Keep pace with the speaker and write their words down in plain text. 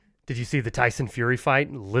Did you see the Tyson Fury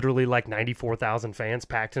fight? Literally like 94,000 fans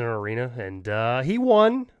packed in an arena. And he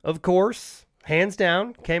won, of course. Hands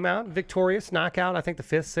down. Came out victorious. Knockout, I think the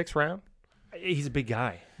 5th, 6th round. He's a big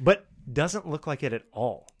guy, but doesn't look like it at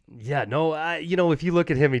all. Yeah, no, if you look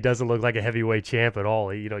at him, he doesn't look like a heavyweight champ at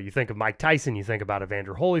all. You think of Mike Tyson, you think about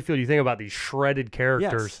Evander Holyfield, you think about these shredded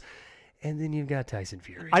characters, and then you've got Tyson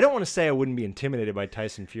Fury. I don't want to say I wouldn't be intimidated by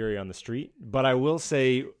Tyson Fury on the street, but I will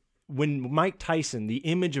say when Mike Tyson, the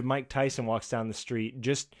image of Mike Tyson walks down the street,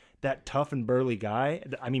 just that tough and burly guy,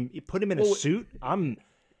 I mean, you put him in a suit,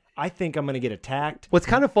 I think I'm going to get attacked. What's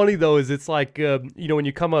kind of funny, though, is it's like, when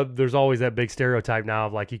you come up, there's always that big stereotype now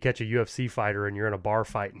of like you catch a UFC fighter and you're in a bar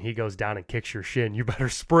fight and he goes down and kicks your shin. You better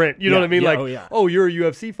sprint. You know what I mean? You're a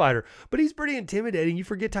UFC fighter. But he's pretty intimidating. You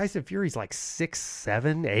forget Tyson Fury's like 6',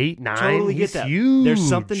 7, 8, 9. Totally he's get that. Huge. There's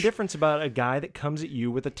something different about a guy that comes at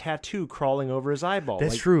you with a tattoo crawling over his eyeball.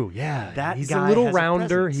 That's true. Yeah. He's guy a little has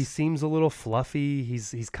rounder. a He seems a little fluffy.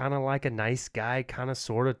 He's kind of like a nice guy, kind of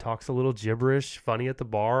sort of talks a little gibberish, funny at the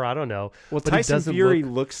bar. I don't know. Well, But Tyson Fury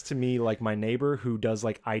looks to me like my neighbor who does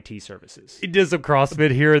like IT services. He does some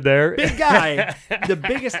CrossFit here and there. Big guy. The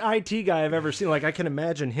biggest IT guy I've ever seen. Like I can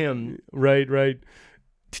imagine him. Right.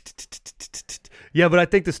 Yeah, but I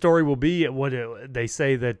think the story will be they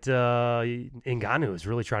say that Ngannou is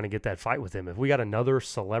really trying to get that fight with him. If we got another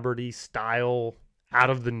celebrity style out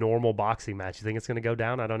of the normal boxing match, you think it's going to go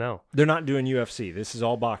down? I don't know. They're not doing UFC. This is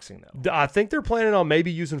all boxing, though. I think they're planning on maybe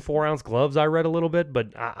using 4-ounce gloves. I read a little bit, but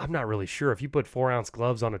I'm not really sure. If you put 4-ounce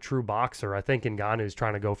gloves on a true boxer, I think Ngannou's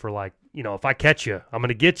trying to go for like, if I catch you, I'm going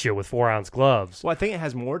to get you with 4-ounce gloves. Well, I think it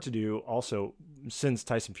has more to do also, since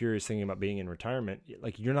Tyson Fury is thinking about being in retirement,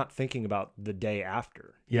 like you're not thinking about the day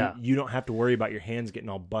after. Yeah. You don't have to worry about your hands getting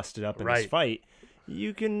all busted up in this fight.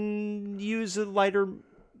 You can use a lighter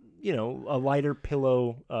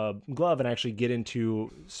pillow glove and actually get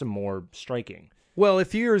into some more striking. Well,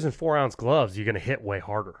 if you're using 4-ounce gloves, you're going to hit way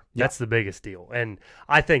harder. Yeah. That's the biggest deal. And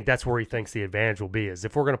I think that's where he thinks the advantage will be is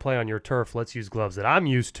if we're going to play on your turf, let's use gloves that I'm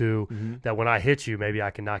used to, that when I hit you, maybe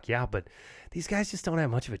I can knock you out. But these guys just don't have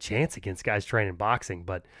much of a chance against guys training boxing.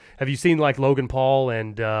 But have you seen like Logan Paul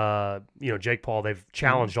and Jake Paul? They've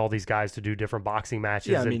challenged all these guys to do different boxing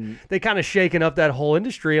matches. Yeah, and they kind of shaken up that whole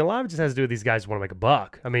industry. And a lot of it just has to do with these guys who want to make a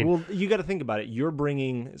buck. I mean, well, you got to think about it. You're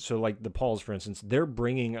bringing like the Pauls, for instance, they're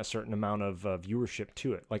bringing a certain amount of viewership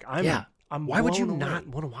to it. Like why would you not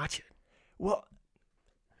want to watch it? Well,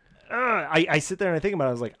 I sit there and I think about it.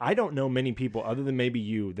 I was like, I don't know many people other than maybe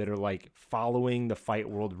you that are like following the fight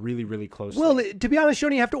world really, really closely. Well, to be honest, you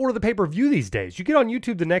don't even have to order the pay-per-view these days. You get on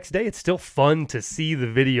YouTube the next day. It's still fun to see the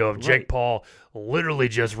video of Jake Paul literally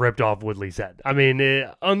just ripped off Woodley's head. I mean,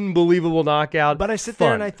 unbelievable knockout. But I sit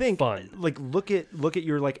there and I think, like, look at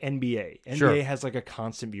your like NBA. NBA has like a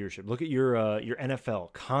constant viewership. Look at your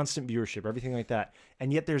NFL, constant viewership, everything like that.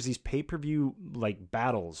 And yet there's these pay-per-view like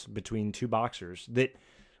battles between two boxers that,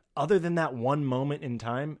 other than that one moment in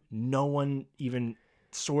time, no one even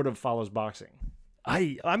sort of follows boxing.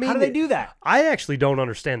 I mean, how do they do that? I actually don't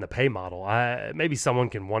understand the pay model. Maybe someone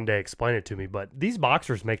can one day explain it to me, but these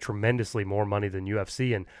boxers make tremendously more money than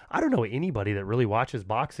UFC, and I don't know anybody that really watches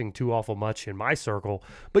boxing too awful much in my circle,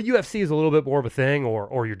 but UFC is a little bit more of a thing,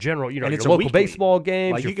 or your general, and your it's local weekly. Baseball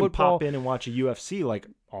games, like your you can football. pop in and watch a UFC like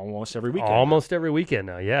almost every weekend. Almost every weekend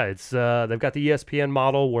now, yeah. It's they've got the ESPN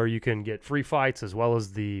model where you can get free fights as well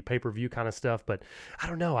as the pay-per-view kind of stuff. But I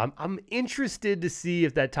don't know. I'm interested to see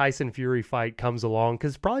if that Tyson Fury fight comes along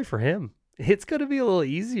because probably for him, it's going to be a little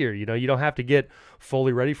easier. You don't have to get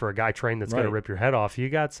fully ready for a guy trained that's going to rip your head off. You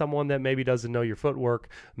got someone that maybe doesn't know your footwork,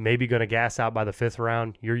 maybe going to gas out by the 5th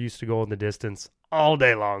round. You're used to going the distance all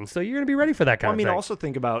day long, so you're going to be ready for that kind of thing. Also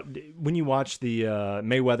think about when you watch the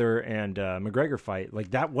Mayweather and McGregor fight,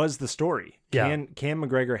 like that was the story. Can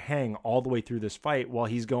McGregor hang all the way through this fight while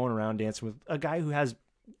he's going around dancing with a guy who has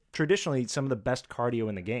traditionally some of the best cardio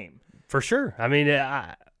in the game? For sure. I mean,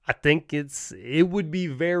 I think it would be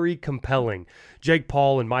very compelling. Jake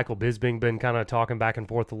Paul and Michael Bisping been kind of talking back and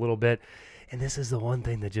forth a little bit, and this is the one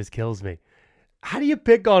thing that just kills me. How do you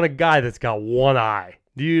pick on a guy that's got one eye?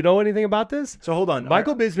 Do you know anything about this? So hold on.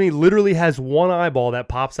 Michael Bisping literally has one eyeball that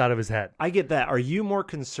pops out of his head. I get that. Are you more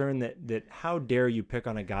concerned that how dare you pick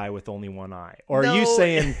on a guy with only one eye? Or are you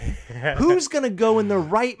saying, who's going to go in the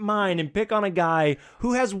right mind and pick on a guy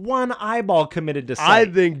who has one eyeball committed to sight?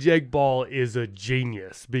 I think Jake Paul is a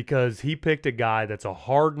genius because he picked a guy that's a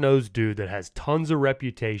hard-nosed dude that has tons of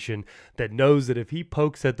reputation, that knows that if he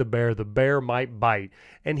pokes at the bear might bite,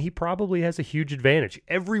 and he probably has a huge advantage.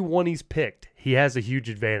 Everyone he's picked, he has a huge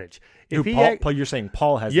advantage. if you're saying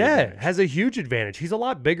Paul has the advantage. has a huge advantage. He's a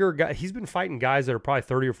lot bigger guy. He's been fighting guys that are probably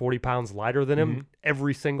 30 or 40 pounds lighter than him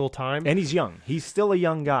every single time. And he's young. He's still a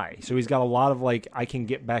young guy. So he's got a lot of I can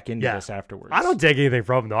get back into this afterwards. I don't take anything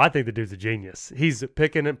from him, though. I think the dude's a genius. He's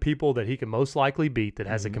picking at people that he can most likely beat that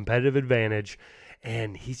has a competitive advantage.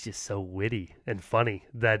 And he's just so witty and funny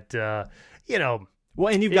that,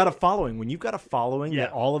 Well, and you've got a following. When you've got a following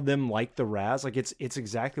that all of them like the Raz, it's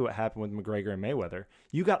exactly what happened with McGregor and Mayweather.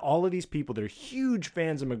 You got all of these people that are huge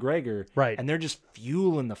fans of McGregor, right? And they're just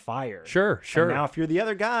fueling the fire. Sure. And now, if you're the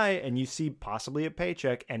other guy and you see possibly a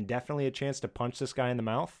paycheck and definitely a chance to punch this guy in the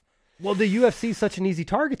mouth. Well, the UFC is such an easy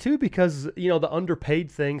target too because the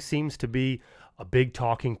underpaid thing seems to be a big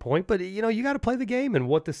talking point, but you got to play the game and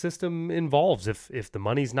what the system involves. If the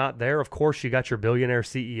money's not there, of course you got your billionaire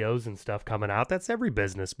CEOs and stuff coming out. That's every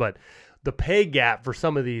business, but the pay gap for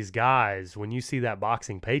some of these guys, when you see that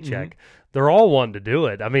boxing paycheck, they're all wanting to do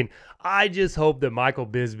it. I mean, I just hope that Michael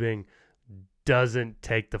Bisping doesn't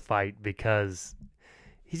take the fight because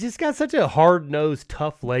he's just got such a hard-nosed,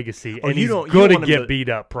 tough legacy, and he's going to get beat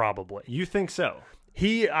up probably. You think so?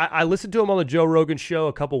 I listened to him on the Joe Rogan show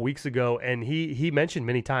a couple weeks ago, and he mentioned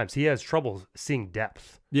many times he has trouble seeing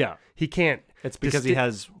depth. Yeah. He can't. It's because he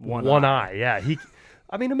has one eye. Yeah.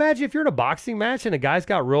 Imagine if you're in a boxing match and a guy's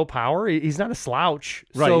got real power. He's not a slouch.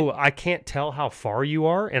 Right. So I can't tell how far you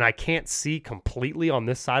are, and I can't see completely on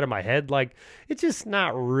this side of my head. Like, it's just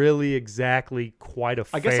not really exactly quite a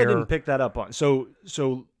fair. I guess I didn't pick that up on. So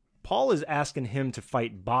Paul is asking him to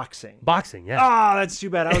fight boxing. Boxing, yeah. Ah, that's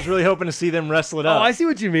too bad. I was really hoping to see them wrestle it up. Oh, I see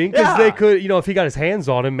what you mean. Because they could, if he got his hands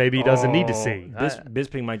on him, maybe he doesn't need to see.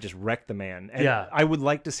 Bisping might just wreck the man. And yeah. I would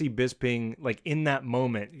like to see Bisping in that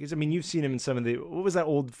moment. Because, you've seen him in some of the, what was that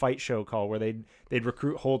old fight show called where they'd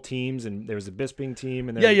recruit whole teams and there was a Bisping team.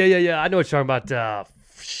 And yeah. I know what you're talking about.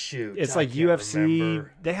 Shoot. It's like UFC.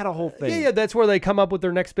 Remember. They had a whole thing. Yeah, that's where they come up with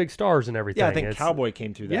their next big stars and everything. Yeah, I think Cowboy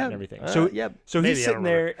came through that and everything. So he's sitting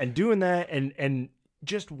there and doing that and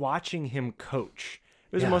just watching him coach.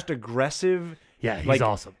 It was the most aggressive. Yeah, he's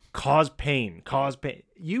awesome. Cause pain.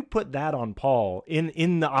 You put that on Paul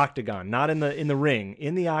in the octagon, not in the ring,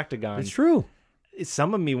 in the octagon. It's true.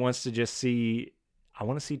 Some of me wants to just see. I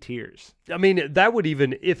want to see tears. I mean, that would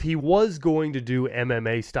even, if he was going to do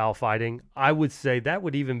MMA style fighting, I would say that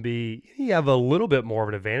would even be, you have a little bit more of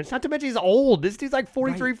an advantage. Not to mention he's old. This dude's like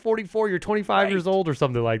 43, 44. You're 25 years old or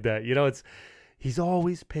something like that. He's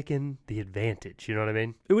always picking the advantage. You know what I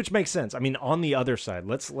mean? Which makes sense. I mean, on the other side,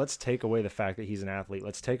 let's take away the fact that he's an athlete.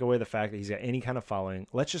 Let's take away the fact that he's got any kind of following.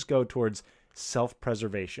 Let's just go towards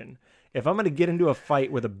self-preservation. If I'm going to get into a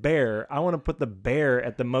fight with a bear, I want to put the bear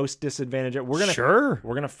at the most disadvantage. We're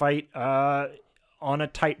going to fight on a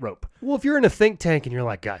tightrope. Well, if you're in a think tank and you're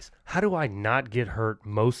like, guys, how do I not get hurt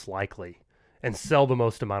most likely and sell the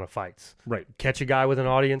most amount of fights? Right. Catch a guy with an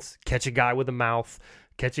audience, catch a guy with a mouth,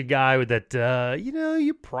 catch a guy that,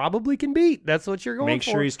 you probably can beat. That's what you're going for. Make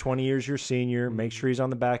sure he's 20 years your senior. Make sure he's on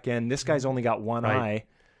the back end. This guy's only got one eye.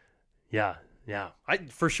 Yeah.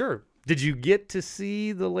 For sure. Did you get to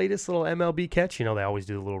see the latest little MLB catch? They always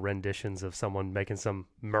do the little renditions of someone making some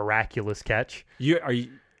miraculous catch. Are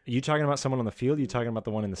you talking about someone on the field? Are you talking about the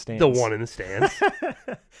one in the stands? The one in the stands.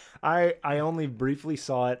 I only briefly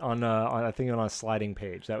saw it on I think on a sliding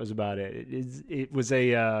page. That was about it. It was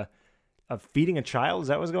a feeding a child. Is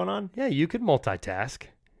that what's going on? Yeah, you could multitask.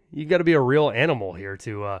 You got to be a real animal here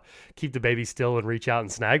to keep the baby still and reach out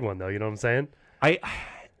and snag one, though. You know what I'm saying?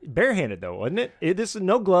 Barehanded, though, wasn't it? This is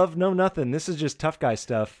no glove, no nothing. This is just tough guy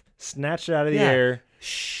stuff. Snatched it out of the air.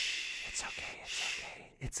 Shh. It's okay.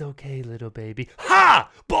 It's okay, little baby. Ha!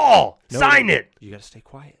 Ball! No, sign it! You got to stay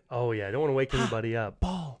quiet. Oh, yeah. I don't want to wake anybody up.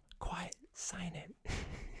 Ball. Quiet. Sign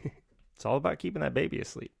it. It's all about keeping that baby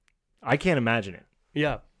asleep. I can't imagine it.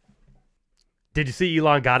 Yeah. Did you see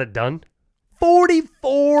Elon got it done?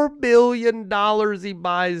 $44 billion he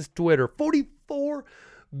buys Twitter. $44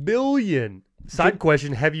 billion. Side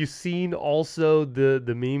question, have you seen also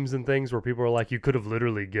the memes and things where people are like, you could have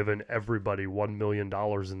literally given everybody $1 million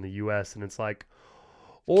in the U.S. and it's like,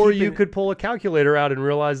 or you could pull a calculator out and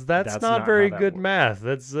realize that's not very good math.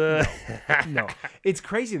 That's no. It's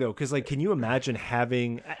crazy though, because can you imagine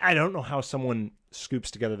having? I don't know how someone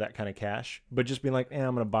scoops together that kind of cash, but just being like,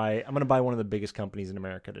 I'm gonna buy one of the biggest companies in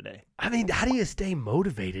America today. I mean, how do you stay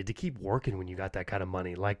motivated to keep working when you got that kind of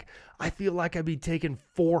money? I feel like I'd be taking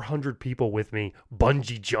 400 people with me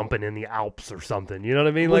bungee jumping in the Alps or something. You know what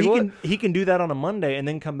I mean? Well, he can do that on a Monday and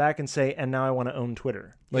then come back and say, and now I want to own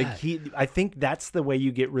Twitter. I think that's the way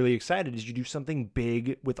you get really excited is you do something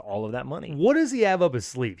big with all of that money. What does he have up his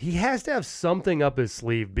sleeve? He has to have something up his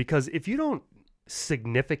sleeve because if you don't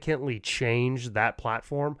significantly change that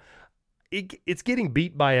platform, it's getting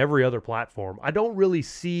beat by every other platform. I don't really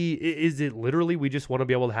see, is it literally we just want to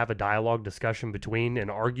be able to have a dialogue discussion between and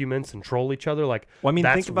arguments and troll each other? Like, well, I mean,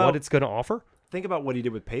 that's what it's going to offer? Think about what he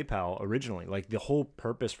did with PayPal originally. Like, the whole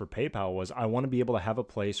purpose for PayPal was, I want to be able to have a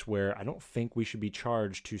place where I don't think we should be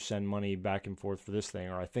charged to send money back and forth for this thing,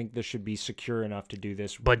 or I think this should be secure enough to do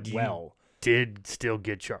this well. But you did still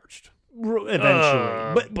get charged.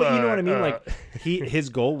 Eventually. But you know what I mean? Like, his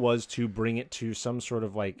goal was to bring it to some sort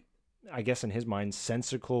of, like, I guess in his mind,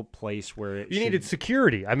 sensical place where you needed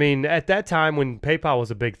security. I mean, at that time when PayPal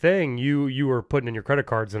was a big thing, you were putting in your credit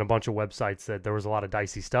cards in a bunch of websites that there was a lot of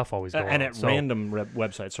dicey stuff always going on. And at random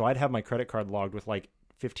websites. So I'd have my credit card logged with like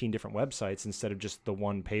 15 different websites instead of just the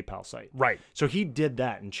one PayPal site. Right. So he did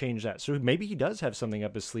that and changed that. So maybe he does have something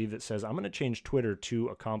up his sleeve that says, I'm going to change Twitter to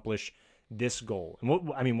accomplish this goal. And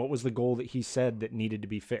what was the goal that he said that needed to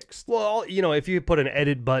be fixed? Well, you know, if you put an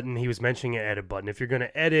edit button, he was mentioning an edit button. If you're going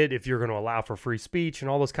to edit, if you're going to allow for free speech and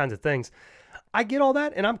all those kinds of things, I get all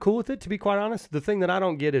that and I'm cool with it, to be quite honest. The thing that I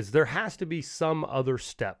don't get is there has to be some other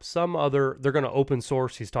step, they're going to open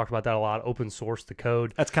source. He's talked about that a lot, open source the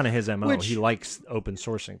code. That's kind of his MO. He likes open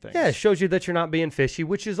sourcing things. Yeah, it shows you that you're not being fishy,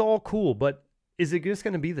 which is all cool, but is it just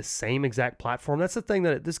going to be the same exact platform? That's the thing,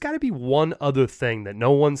 that there's got to be one other thing that no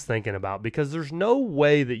one's thinking about, because there's no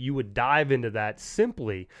way that you would dive into that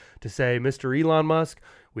simply to say, Mr. Elon Musk,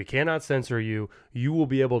 we cannot censor you. You will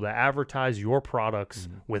be able to advertise your products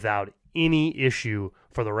without any issue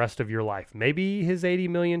for the rest of your life. Maybe his 80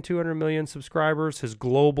 million, 200 million subscribers, his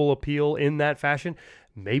global appeal in that fashion,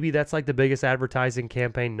 maybe that's like the biggest advertising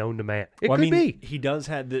campaign known to man. It could be. He does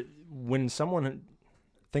have when someone...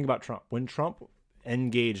 Think about Trump. When Trump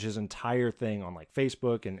engaged his entire thing on like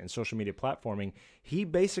Facebook and social media platforming, he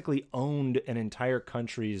basically owned an entire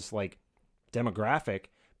country's like demographic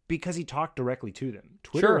because he talked directly to them.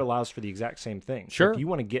 Twitter allows for the exact same thing. Sure. So if you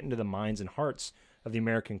want to get into the minds and hearts of the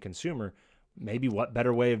American consumer, maybe what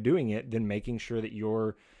better way of doing it than making sure that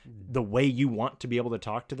the way you want to be able to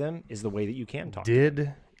talk to them is the way that you can talk to them.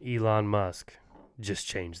 Did Elon Musk just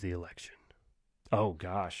change the election? Oh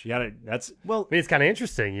gosh, yeah, that's I mean, it's kind of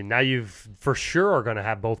interesting. Now you've for sure are going to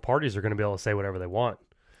have both parties are going to be able to say whatever they want.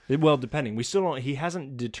 Well, depending, we still don't. He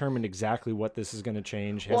hasn't determined exactly what this is going to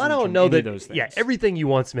change. Well, I don't know that. Those things. Yeah, everything you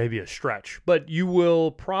want's maybe a stretch, but you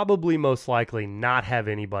will probably most likely not have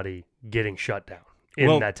anybody getting shut down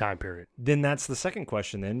in that time period. Then that's the second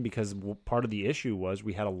question. Then, because part of the issue was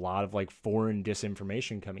we had a lot of like foreign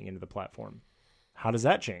disinformation coming into the platform. How does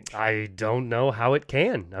that change? I don't know how it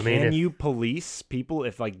can. Can you police people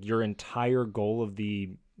if like your entire goal of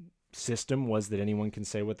the system was that anyone can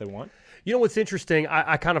say what they want? You know what's interesting?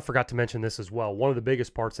 I kind of forgot to mention this as well. One of the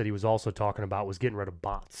biggest parts that he was also talking about was getting rid of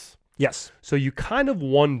bots. Yes. So you kind of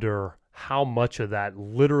wonder how much of that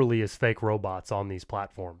literally is fake robots on these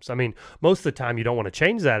platforms. I mean, most of the time you don't want to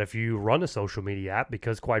change that if you run a social media app,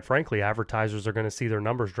 because quite frankly, advertisers are going to see their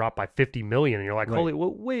numbers drop by 50 million. And you're like, holy,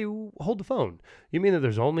 wait, hold the phone. You mean that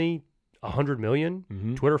there's only 100 million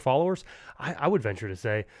Twitter followers? I would venture to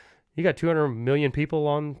say you got 200 million people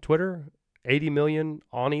on Twitter, 80 million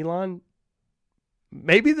on Elon.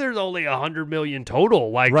 Maybe there's only 100 million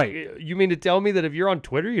total. Like, you mean to tell me that if you're on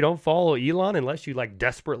Twitter, you don't follow Elon unless you like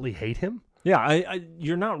desperately hate him? Yeah,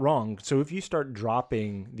 you're not wrong. So if you start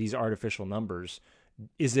dropping these artificial numbers,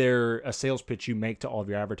 is there a sales pitch you make to all of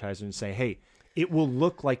your advertisers and say, hey, it will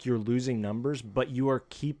look like you're losing numbers, but you're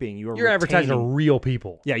advertising real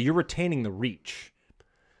people. Yeah, you're retaining the reach.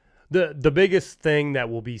 The biggest thing that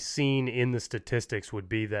will be seen in the statistics would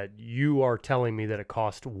be that you are telling me that it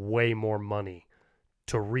costs way more money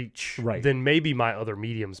to reach than maybe my other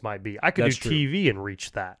mediums might be. I could do TV and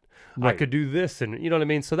reach that. I could do this, and you know what I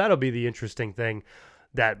mean? So that'll be the interesting thing.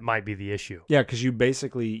 That might be the issue. Yeah, because you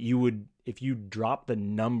would, if you drop the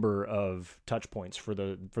number of touch points for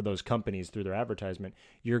those companies through their advertisement,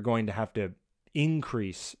 you're going to have to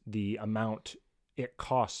increase the amount it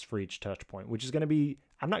costs for each touch point, which is going to be,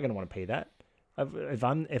 I'm not going to want to pay that. If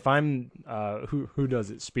I'm who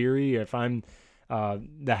does it, Speary, if I'm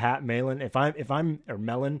the Hat Malin, if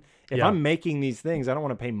I'm making these things, I don't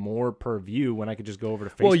want to pay more per view when I could just go over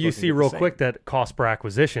to Facebook. Well, you see real quick that cost per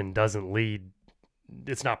acquisition doesn't lead.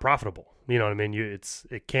 It's not profitable. You know what I mean?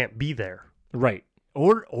 It can't be there. Right.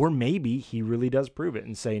 Or maybe he really does prove it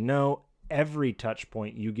and say, no, every touch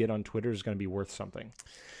point you get on Twitter is going to be worth something.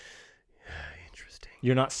 Interesting.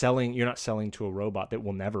 You're not selling to a robot that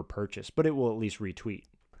will never purchase, but it will at least retweet.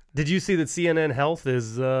 Did you see that CNN Health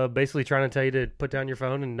is basically trying to tell you to put down your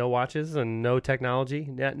phone and no watches and no technology?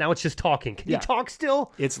 Now it's just talking. Can you talk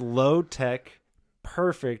still? It's low tech,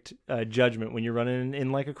 perfect judgment when you're running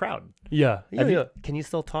in like a crowd. Yeah. Can you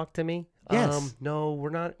still talk to me? Yes. No, we're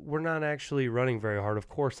not. We're not actually running very hard. Of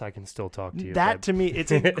course, I can still talk to you. That babe. to me,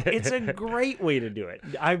 it's a great way to do it.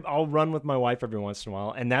 I'll run with my wife every once in a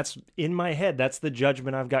while, and that's in my head. That's the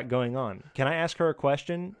judgment I've got going on. Can I ask her a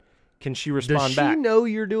question? Can she respond Does she back? know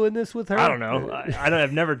you're doing this with her? I don't know.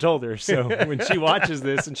 I've never told her. So when she watches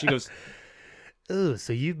this and she goes, "Oh,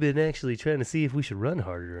 so you've been actually trying to see if we should run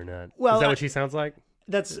harder or not?" Well, is that what she sounds like?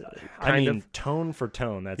 That's, tone for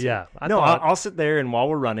tone. That's yeah. it. I'll sit there, and while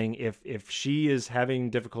we're running, if she is having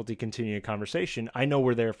difficulty continuing a conversation, I know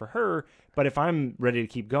we're there for her. But if I'm ready to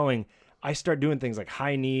keep going, I start doing things like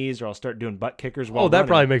high knees, or I'll start doing butt kickers while that running.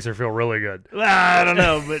 probably makes her feel really good. I don't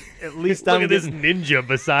know, but at least Look at this ninja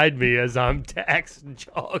beside me as I'm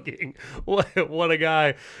jogging. What a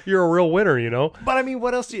guy. You're a real winner, you know? But I mean,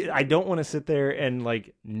 what else I don't want to sit there and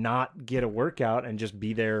like not get a workout and just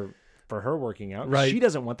be there for her working out. Right. She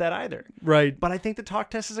doesn't want that either. Right. But I think the talk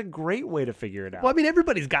test is a great way to figure it out. Well, I mean,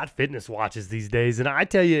 everybody's got fitness watches these days. And I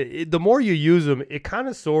tell you, the more you use them, it kind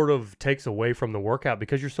of sort of takes away from the workout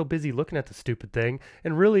because you're so busy looking at the stupid thing.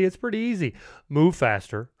 And really, it's pretty easy. Move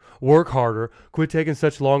faster, work harder, quit taking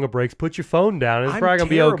such longer breaks, put your phone down, and it's probably going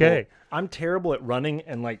to be okay. I'm terrible at running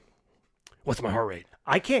and like, what's my heart rate?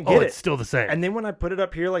 I can't get it. It's still the same. And then when I put it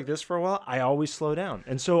up here like this for a while, I always slow down.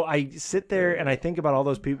 And so I sit there and I think about all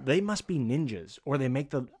those people. They must be ninjas, or they make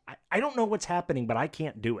the. I don't know what's happening, but I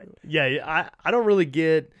can't do it. Yeah, I don't really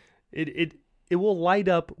get it. It will light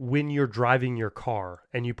up when you're driving your car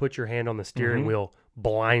and you put your hand on the steering wheel,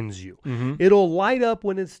 blinds you. It'll light up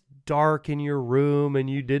when it's dark in your room and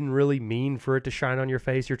you didn't really mean for it to shine on your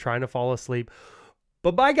face. You're trying to fall asleep.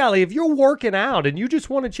 But by golly, if you're working out and you just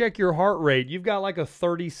want to check your heart rate, you've got like a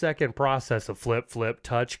 30-second process of flip,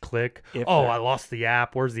 touch, click. I lost the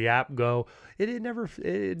app. Where's the app go? It never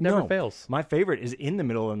fails. My favorite is in the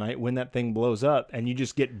middle of the night when that thing blows up and you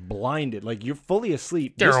just get blinded. Like you're fully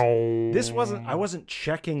asleep. This wasn't, I wasn't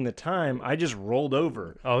checking the time. I just rolled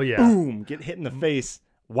over. Oh, yeah. Boom, get hit in the face.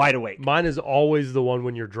 Wide awake. Mine is always the one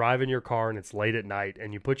when you're driving your car and it's late at night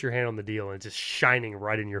and you put your hand on the deal and it's just shining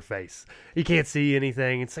right in your face. You can't see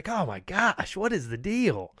anything. It's like, oh my gosh, what is the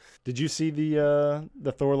deal? Did you see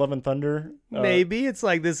the Thor: Love and Thunder? Maybe it's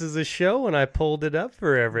like this is a show and I pulled it up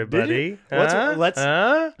for everybody.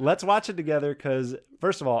 Let's watch it together because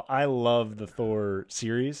first of all, I love the Thor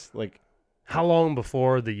series. Like, how long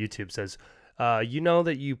before the YouTube says? You know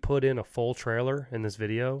that you put in a full trailer in this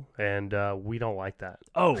video, and we don't like that.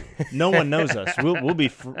 Oh, no one knows us. We'll be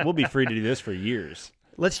free to do this for years.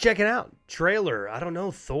 Let's check it out. Trailer. I don't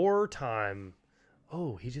know. Thor time.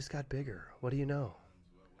 Oh, he just got bigger. What do you know?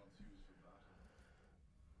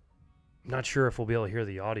 I'm not sure if we'll be able to hear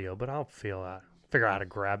the audio, but I'll figure out how to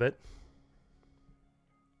grab it.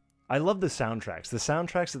 I love the soundtracks. The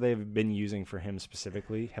soundtracks that they've been using for him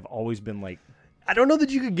specifically have always been like. I don't know that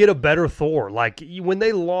you could get a better Thor. Like, when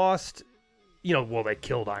they lost, they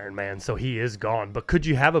killed Iron Man, so he is gone. But could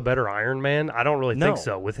you have a better Iron Man? I don't really think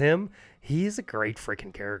so. With him, he's a great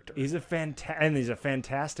freaking character. He's a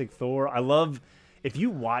fantastic Thor. I love, if you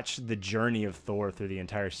watch the journey of Thor through the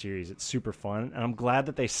entire series, it's super fun. And I'm glad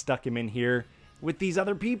that they stuck him in here with these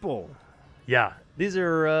other people. Yeah, these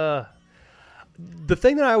are, the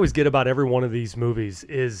thing that I always get about every one of these movies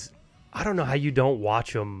is, I don't know how you don't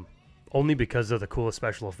watch them only because of the coolest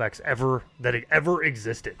special effects ever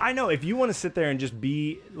existed. I know. If you want to sit there and just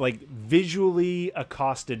be like visually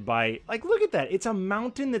accosted by, like, look at that. It's a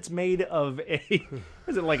mountain that's made of is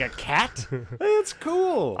it like a cat? It's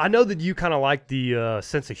cool. I know that you kind of like the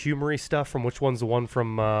sense of humory stuff from which one's the one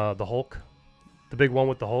from the Hulk? The big one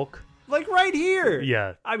with the Hulk? Like right here.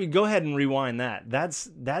 Yeah. I mean, go ahead and rewind that.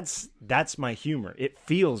 That's my humor. It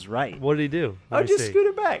feels right. What did he do? I'll just scoot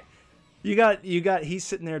it back. You got. He's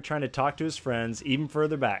sitting there trying to talk to his friends, even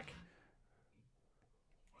further back.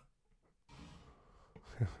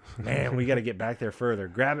 Man, we got to get back there further.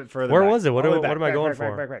 Grab it further. Where back. was it? What am I going back,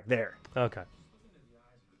 for? Back. There. Okay.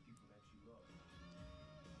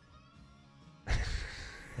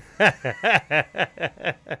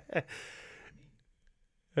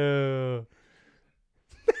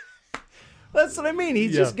 That's what I mean.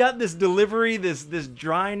 He's just got this delivery, this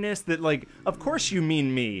dryness that, like, of course you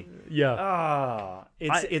mean me. Yeah.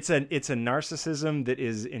 It's a narcissism that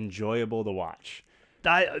is enjoyable to watch.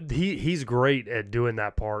 He's great at doing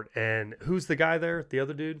that part. And who's the guy there? The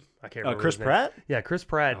other dude? I can't remember. Chris Pratt? Yeah, Chris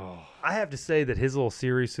Pratt. Oh. I have to say that his little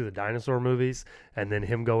series through the dinosaur movies, and then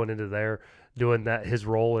him going into there, doing that, his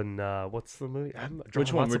role in what's the movie?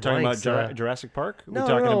 Which one? We're talking about Jurassic Park? No, we're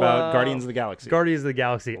talking about Guardians of the Galaxy. Guardians of the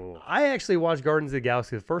Galaxy. I actually watched Guardians of the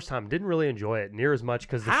Galaxy the first time. Didn't really enjoy it near as much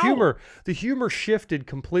because the humor shifted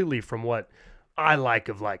completely from what I like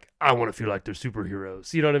of like, I want to feel like they're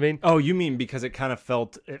superheroes. You know what I mean? Oh, you mean because it kind of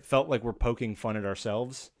felt like we're poking fun at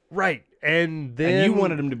ourselves? Right. And then you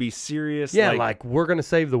wanted them to be serious. Yeah, like we're going to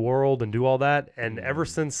save the world and do all that. And ever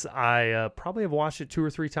since I probably have watched it 2 or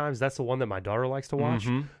 3 times, that's the one that my daughter likes to watch.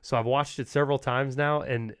 So I've watched it several times now.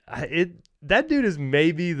 And that dude is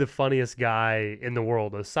maybe the funniest guy in the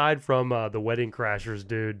world, aside from the Wedding Crashers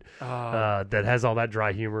dude that has all that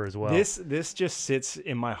dry humor as well. This just sits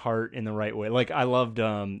in my heart in the right way. Like I loved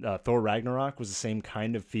Thor Ragnarok was the same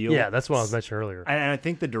kind of feel. Yeah, that's what I was mentioning earlier. And I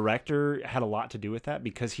think the director had a lot to do with that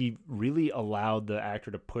because he really allowed the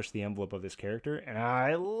actor to push the envelope of this character, and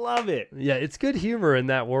I love it. Yeah, it's good humor in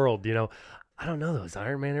that world. You know, I don't know though. Is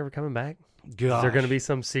Iron Man ever coming back? Gosh. Is there going to be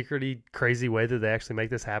some secrety, crazy way that they actually make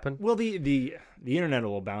this happen? Well, the internet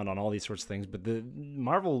will abound on all these sorts of things, but the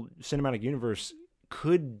Marvel Cinematic Universe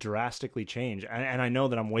could drastically change. And I know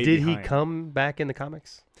that I'm way behind. Did he come back in the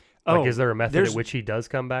comics? Like, is there a method at which he does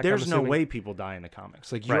come back? There's no way people die in the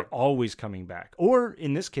comics. Like, you're always coming back. Or,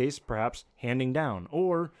 in this case, perhaps handing down.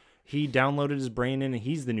 Or he downloaded his brain in and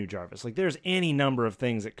he's the new Jarvis. Like, there's any number of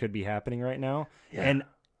things that could be happening right now. Yeah. And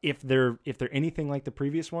if they're anything like the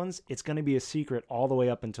previous ones, it's going to be a secret all the way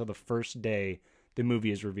up until the first day the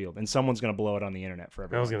movie is revealed, and someone's going to blow it on the internet for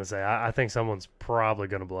everyone. I was going to say, I think someone's probably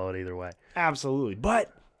going to blow it either way. Absolutely,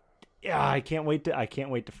 but yeah, I can't wait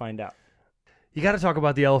to find out. You got to talk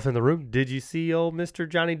about the elephant in the room. Did you see old Mr.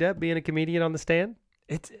 Johnny Depp being a comedian on the stand?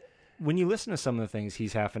 It's when you listen to some of the things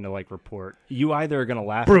he's having to like report, you either are going to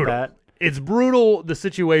laugh brutal. at that. It's brutal, the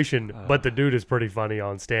situation, but the dude is pretty funny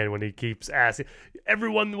on stand when he keeps asking.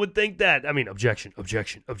 Everyone would think that. I mean, objection,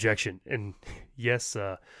 objection, objection. And yes,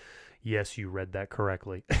 you read that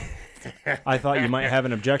correctly. I thought you might have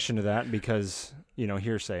an objection to that because,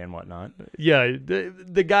 hearsay and whatnot. Yeah,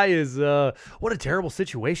 the guy is, what a terrible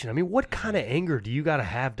situation. I mean, what kind of anger do you got to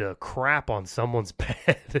have crap on someone's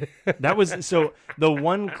bed? That was, so the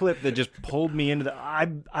one clip that just pulled me into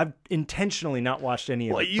I've intentionally not watched any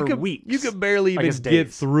of it for weeks. You could barely even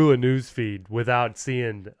get through a news feed without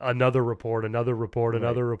seeing another report, another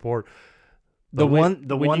report. The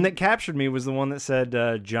one that captured me was the one that said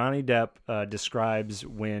Johnny Depp describes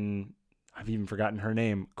when, I've even forgotten her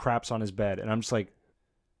name, craps on his bed. And I'm just like,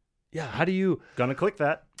 yeah, how do you... Gonna click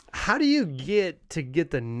that. How do you get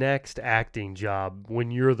the next acting job when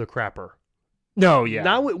you're the crapper? No, yeah.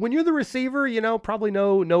 Not when you're the receiver, probably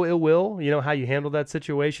no ill will. How you handle that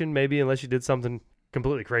situation, maybe, unless you did something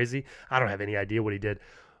completely crazy. I don't have any idea what he did.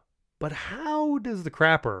 But how does the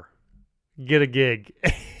crapper get a gig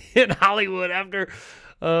in Hollywood after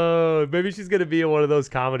maybe she's gonna be in one of those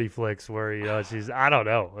comedy flicks where she's, I don't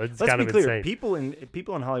know, it's Let's kind of be clear. insane.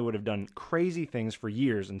 People in Hollywood have done crazy things for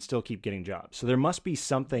years and still keep getting jobs, so there must be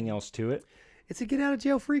something else to it. It's a get out of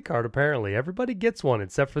jail free card. Apparently everybody gets one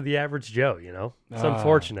except for the average Joe. It's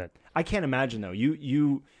unfortunate. I can't imagine though.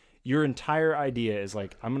 Your entire idea is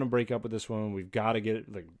like, I'm gonna break up with this woman, we've got to get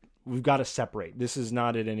it, like, we've got to separate. This is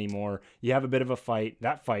not it anymore. You have a bit of a fight.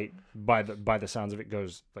 That fight, by the sounds of it,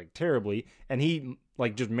 goes like terribly. And he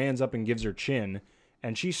like just mans up and gives her chin.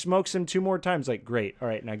 And she smokes him 2 more times. Like, great. All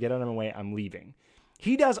right, now get out of my way. I'm leaving.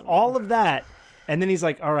 He does all of that. And then he's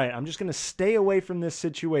like, all right, I'm just going to stay away from this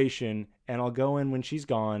situation. And I'll go in when she's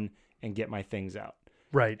gone and get my things out.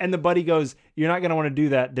 Right. And the buddy goes, you're not going to want to do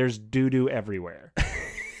that. There's doo-doo everywhere.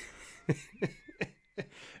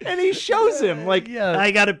 And he shows him, like, yeah. I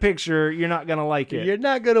got a picture. You're not going to like it. You're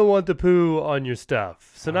not going to want to poo on your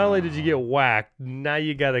stuff. So not only did you get whacked, now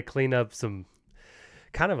you got to clean up some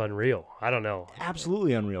kind of unreal. I don't know.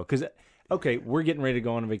 Absolutely unreal. Because, okay, we're getting ready to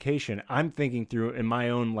go on a vacation. I'm thinking through in my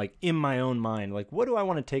own mind, like, what do I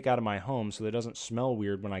want to take out of my home so that it doesn't smell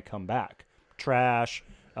weird when I come back? Trash,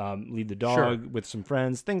 leave the dog with some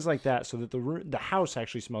friends, things like that, so that the house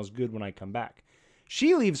actually smells good when I come back.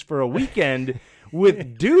 She leaves for a weekend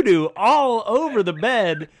with doo-doo all over the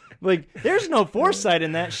bed. Like, there's no foresight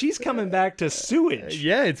in that. She's coming back to sewage.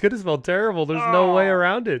 Yeah, it's going to smell terrible. There's no way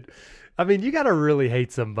around it. I mean, you got to really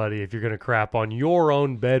hate somebody if you're going to crap on your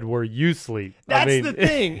own bed where you sleep. That's the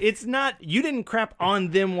thing. It's not, you didn't crap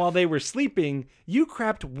on them while they were sleeping. You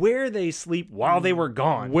crapped where they sleep while they were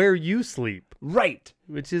gone. Where you sleep. Right.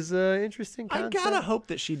 Which is an interesting concept. I gotta hope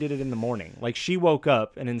that she did it in the morning. Like, she woke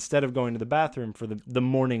up and instead of going to the bathroom for the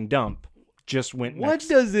morning dump, just went What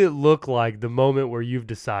does it look like the moment where you've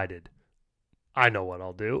decided, I know what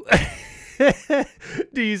I'll do?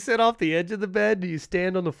 Do you sit off the edge of the bed? Do you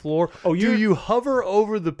stand on the floor? Do you hover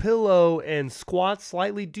over the pillow and squat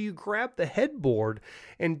slightly? Do you grab the headboard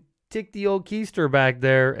and tick the old keister back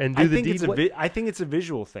there and do the deep? I think it's a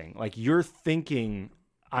visual thing. Like, you're thinking,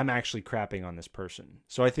 I'm actually crapping on this person.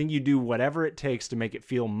 So I think you do whatever it takes to make it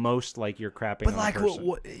feel most like you're crapping on a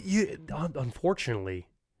person. But unfortunately,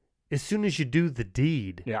 as soon as you do the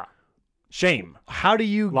deed, shame. How do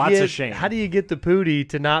you Lots of shame. How do you get the pootie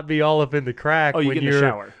to not be all up in the crack? Oh, you get in the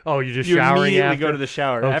shower. Oh, you're just you showering immediately after? Go to the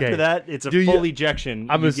shower. Okay. After that, it's a full ejection.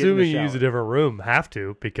 I'm assuming you use a different room. Have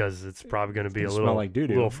to, because it's probably going to be a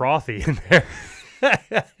little frothy in there.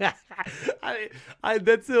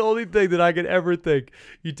 That's the only thing that I could ever think.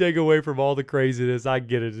 You take away from all the craziness. I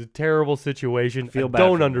get it. It's a terrible situation. I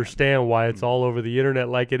don't understand why it's all over the internet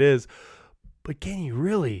like it is. But can you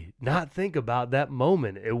really not think about that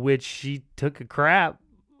moment at which she took a crap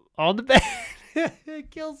on the bed?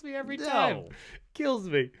 It kills me every time. Kills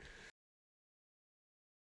me.